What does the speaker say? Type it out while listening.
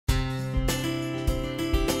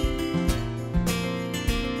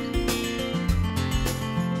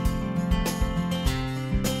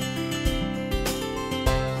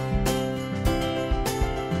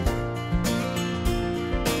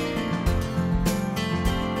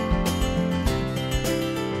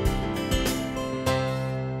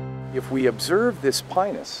If we observe this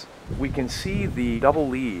pinus, we can see the double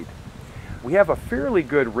lead. We have a fairly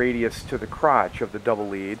good radius to the crotch of the double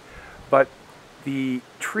lead, but the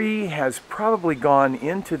tree has probably gone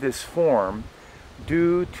into this form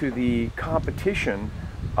due to the competition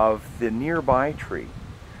of the nearby tree.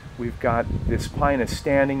 We've got this pinus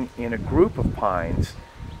standing in a group of pines.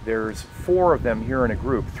 There's 4 of them here in a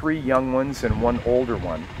group, 3 young ones and 1 older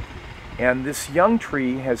one. And this young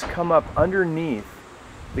tree has come up underneath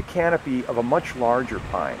the canopy of a much larger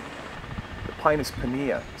pine. The Pinus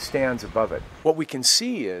Pinea stands above it. What we can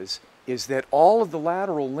see is that all of the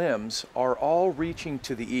lateral limbs are all reaching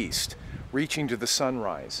to the east, reaching to the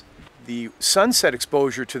sunrise. The sunset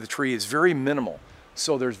exposure to the tree is very minimal,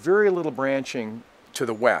 so there's very little branching to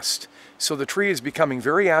the west. So the tree is becoming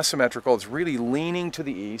very asymmetrical. It's really leaning to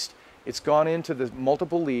the east. It's gone into the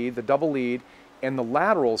multiple lead, the double lead, and the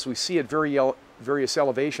laterals we see at various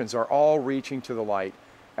elevations are all reaching to the light,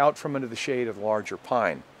 out from under the shade of the larger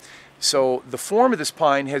pine. So the form of this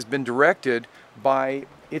pine has been directed by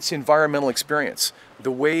its environmental experience.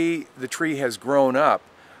 The way the tree has grown up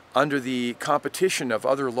under the competition of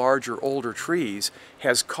other larger, older trees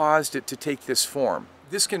has caused it to take this form.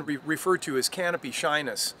 This can be referred to as canopy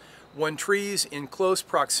shyness. When trees in close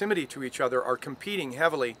proximity to each other are competing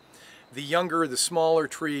heavily, the younger, the smaller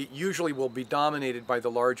tree usually will be dominated by the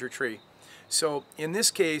larger tree. So in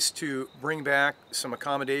this case, to bring back some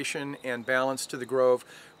accommodation and balance to the grove,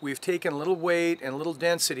 we've taken a little weight and a little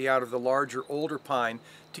density out of the larger, older pine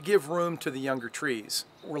to give room to the younger trees.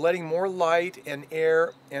 We're letting more light and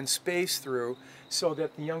air and space through so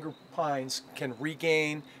that the younger pines can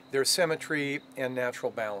regain their symmetry and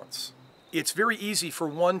natural balance. It's very easy for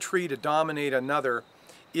one tree to dominate another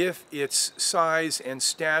if its size and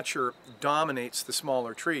stature dominates the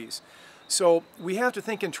smaller trees. So we have to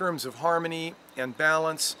think in terms of harmony and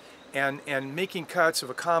balance and making cuts of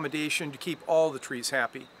accommodation to keep all the trees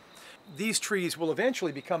happy. These trees will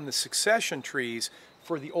eventually become the succession trees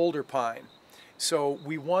for the older pine. So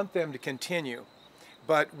we want them to continue,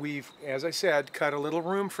 but we've, as I said, cut a little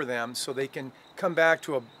room for them so they can come back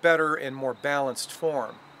to a better and more balanced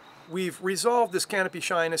form. We've resolved this canopy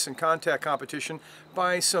shyness and contact competition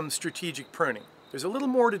by some strategic pruning. There's a little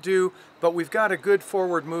more to do, but we've got a good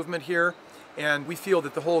forward movement here, and we feel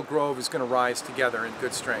that the whole grove is going to rise together in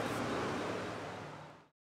good strength.